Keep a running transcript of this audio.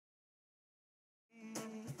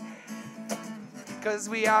Cause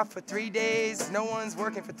we off for 3 days. No one's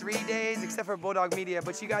working for 3 days except for Bulldog Media.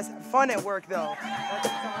 But you guys have fun at work though.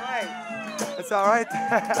 That's alright.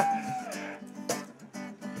 That's alright.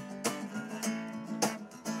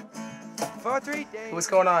 For 3 days. What's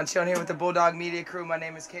going on? Chilling here with the Bulldog Media crew. My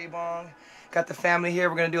name is KBong. Got the family here.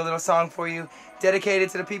 We're gonna do a little song for you, dedicated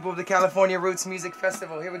to the people of the California Roots Music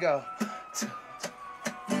Festival. Here we go.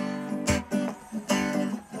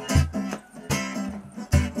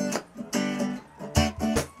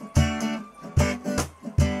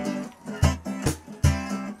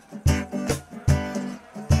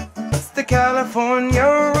 It's the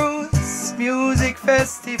California Roots Music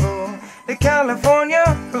Festival. The California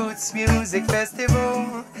Roots Music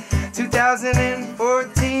Festival,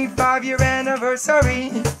 2014 5-year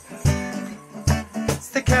anniversary. It's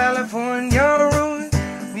the California Roots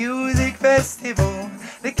Music Festival.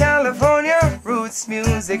 The California Roots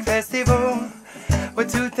Music Festival,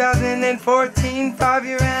 with 2014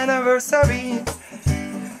 5-year anniversary.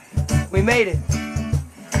 We made it.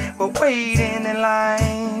 We're waiting in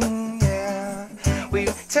line, yeah. We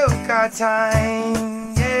took our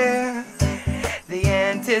time, yeah. The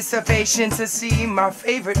anticipation to see my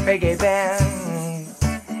favorite reggae band.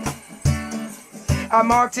 I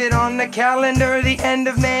marked it on the calendar, the end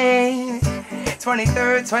of May,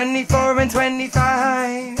 23rd, 24, and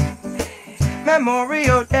 25.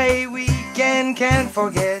 Memorial Day weekend, can't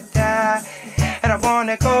forget that. And I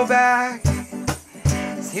wanna go back,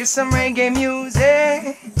 hear some reggae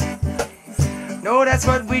music. No, that's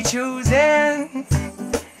what we choosing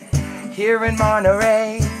here in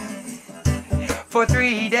Monterey. For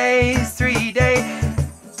 3 days, 3 day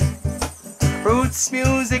Roots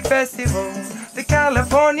Music Festival. The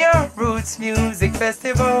California Roots Music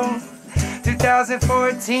Festival,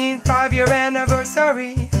 2014 5-year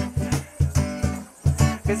anniversary.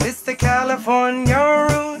 Cause it's the California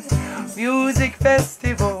Roots Music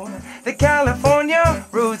Festival. The California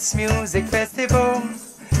Roots Music Festival,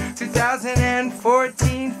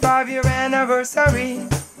 2014 5-year anniversary.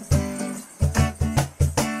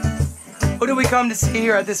 Who do we come to see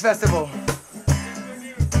here at this festival?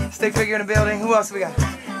 Stick Figure in the building. Who else we got?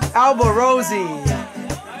 Alba Rosie,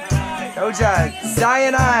 Oja,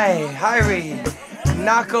 Zionai, Hyrie,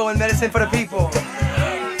 Nako and Medicine for the People,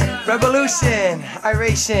 Revolution,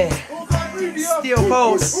 Iration, Steel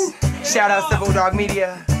Post, shout outs to Bulldog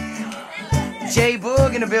Media, J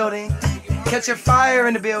Boog in the building, Catch a Fire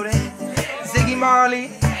in the building, Ziggy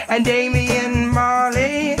Marley and Damian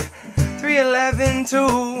Marley, 311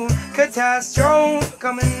 to Catastro,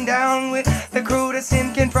 coming down with the crew, the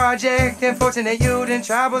Simkin Project, Unfortunate Youth and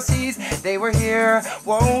Tribal Seas. They were here.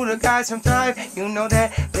 Whoa, the guys from Thrive, you know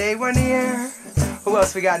that they were near. Who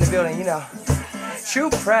else we got in the building, you know? True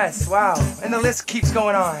Press, wow. And the list keeps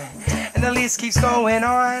going on. And the list keeps going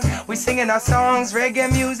on. We singing our songs, reggae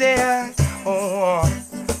music. Oh,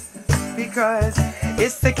 because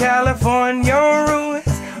it's the California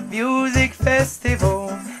Roots Music Festival.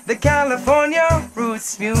 The California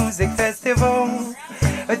Roots Music Festival,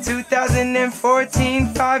 a 2014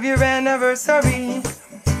 5-year anniversary.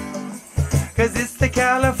 Cause it's the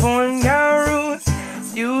California Roots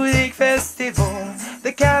Music Festival.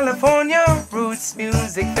 The California Roots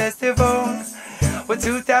Music Festival, with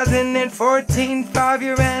 2014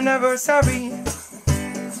 5-year anniversary.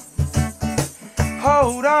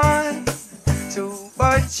 Hold on to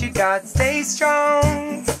what you got, stay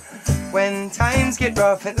strong. When times get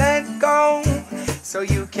rough and let go, so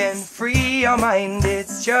you can free your mind,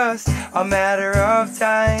 it's just a matter of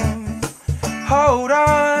time. Hold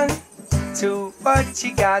on to what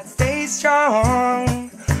you got, stay strong.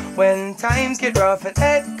 When times get rough and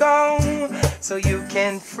let go, so you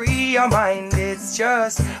can free your mind, it's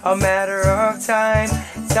just a matter of time.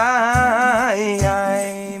 Time,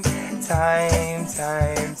 time,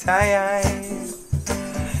 time, time.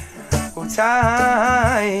 Oh,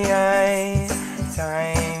 time,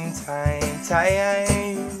 time, time, time.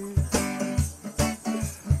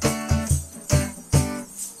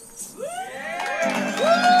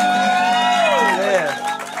 Yeah.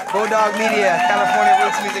 Bulldog Media, California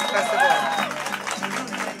Roots Music Festival.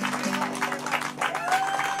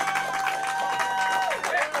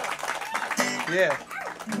 Yeah.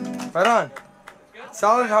 Right on.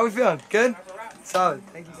 Solid, how we feeling? Good? Solid.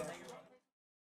 Thank you guys.